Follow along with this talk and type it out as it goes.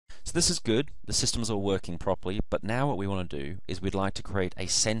So this is good, the system's all working properly, but now what we want to do is we'd like to create a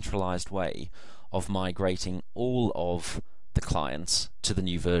centralized way of migrating all of the clients to the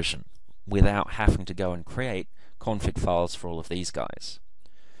new version without having to go and create config files for all of these guys.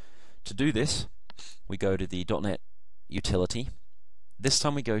 To do this, we go to the .NET utility. This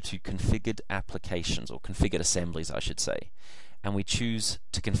time we go to configured applications, or configured assemblies I should say, and we choose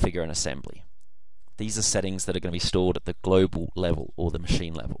to configure an assembly. These are settings that are going to be stored at the global level or the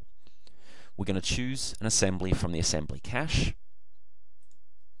machine level. We're going to choose an assembly from the assembly cache,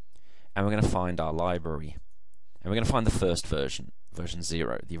 and we're going to find our library, and we're going to find the first version, version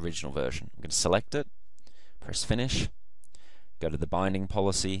 0, the original version. We're going to select it, press finish, go to the binding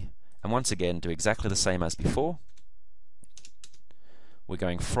policy, and once again do exactly the same as before. We're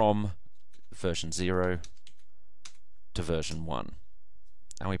going from version 0 to version 1,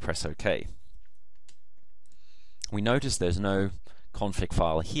 and we press OK. We notice there's no config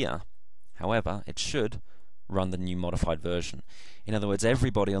file here. However, it should run the new modified version. In other words,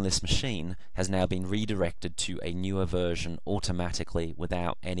 everybody on this machine has now been redirected to a newer version automatically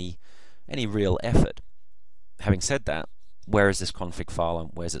without any real effort. Having said that, where is this config file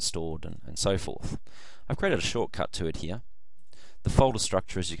and where's it stored and so forth? I've created a shortcut to it here. The folder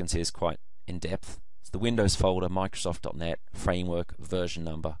structure, as you can see, is quite in-depth. It's the Windows folder, Microsoft.NET, Framework, version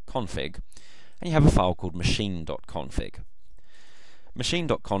number, config, and you have a file called machine.config.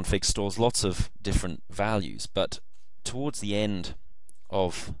 Machine.config stores lots of different values, but towards the end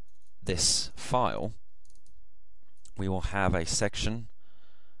of this file we will have a section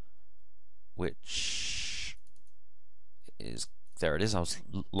which is, there it is, I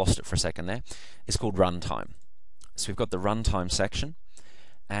lost it for a second there. It's called runtime. So we've got the runtime section,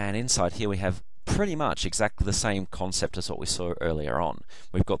 and inside here we have pretty much exactly the same concept as what we saw earlier on.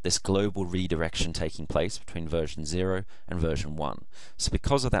 We've got this global redirection taking place between version 0 and version 1. So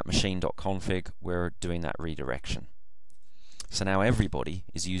because of that machine.config, we're doing that redirection. So now everybody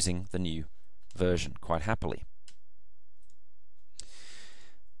is using the new version quite happily.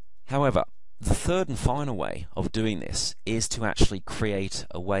 However, the third and final way of doing this is to actually create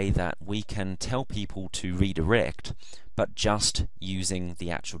a way that we can tell people to redirect, but just using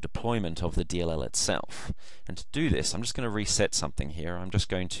the actual deployment of the DLL itself. And to do this, I'm just going to reset something here. I'm just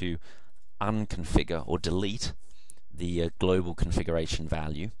going to unconfigure or delete the global configuration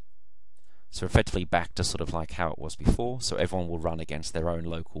value. So effectively back to sort of like how it was before, so everyone will run against their own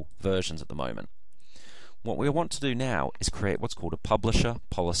local versions at the moment. What we want to do now is create what's called a publisher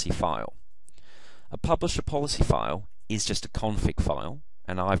policy file. A publisher policy file is just a config file,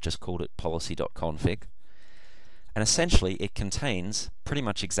 and I've just called it policy.config. And essentially it contains pretty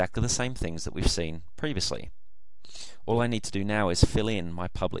much exactly the same things that we've seen previously. All I need to do now is fill in my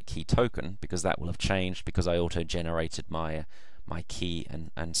public key token, because that will have changed because I auto-generated my key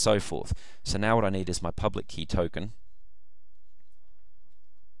and so forth. So now what I need is my public key token.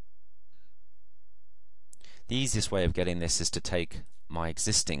 The easiest way of getting this is to take my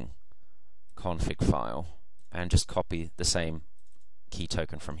existing config file and just copy the same key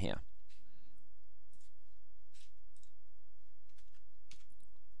token from here.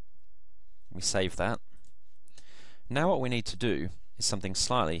 We save that. Now what we need to do is something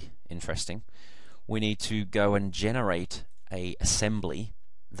slightly interesting. We need to go and generate an assembly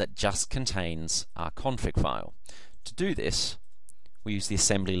that just contains our config file. To do this, we use the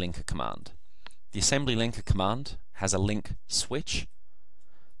assembly linker command. The assembly linker command has a link switch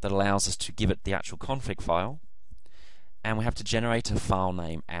that allows us to give it the actual config file, and we have to generate a file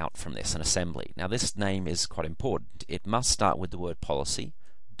name out from this, an assembly. Now this name is quite important. It must start with the word policy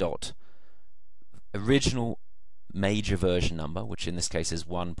dot original major version number, which in this case is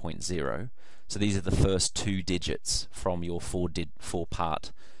 1.0. So these are the first two digits from your the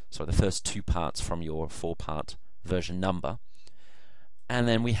first two parts from your 4-part version number. And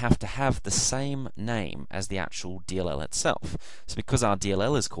then we have to have the same name as the actual DLL itself. So because our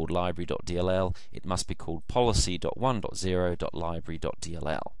DLL is called library.dll, it must be called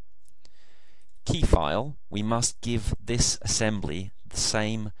policy.1.0.library.dll. Key file, we must give this assembly the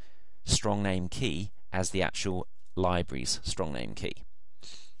same strong name key as the actual library's strong name key.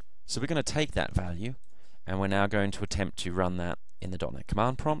 So we're going to take that value, and we're now going to attempt to run that in the .NET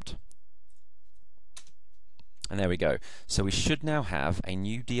command prompt. And there we go. So we should now have a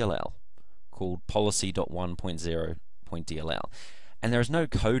new DLL called policy.1.0.dll. And there is no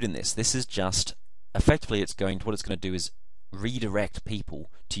code in this. This is just, effectively what it's going to do is redirect people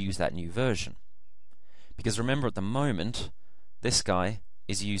to use that new version. Because remember, at the moment, this guy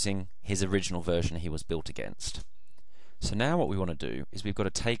is using his original version he was built against. So now what we want to do is we've got to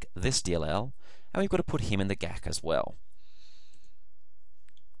take this DLL and we've got to put him in the GAC as well.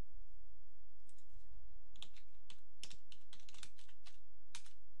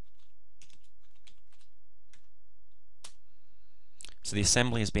 So the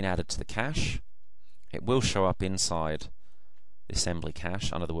assembly has been added to the cache. It will show up inside the assembly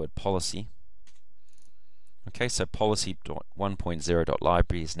cache under the word policy. Okay, so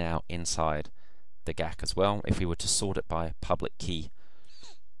policy.1.0.library is now inside the GAC as well. If we were to sort it by public key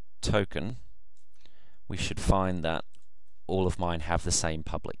token, we should find that all of mine have the same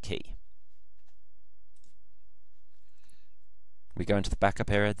public key. We go into the backup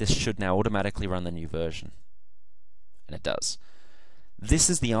area. This should now automatically run the new version, and it does.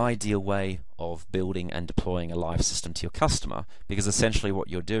 This is the ideal way of building and deploying a live system to your customer, because essentially what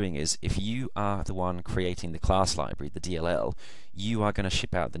you're doing is, if you are the one creating the class library, the DLL, you are going to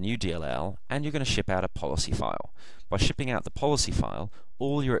ship out the new DLL, and you're going to ship out a policy file. By shipping out the policy file,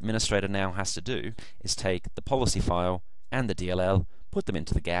 all your administrator now has to do is take the policy file and the DLL, put them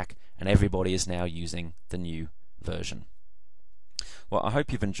into the GAC, and everybody is now using the new version. Well, I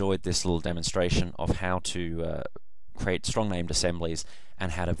hope you've enjoyed this little demonstration of how to create strong named assemblies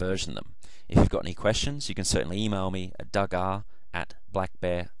and how to version them. If you've got any questions, you can certainly email me at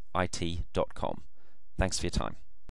dougr@blackbearit.com. Thanks for your time.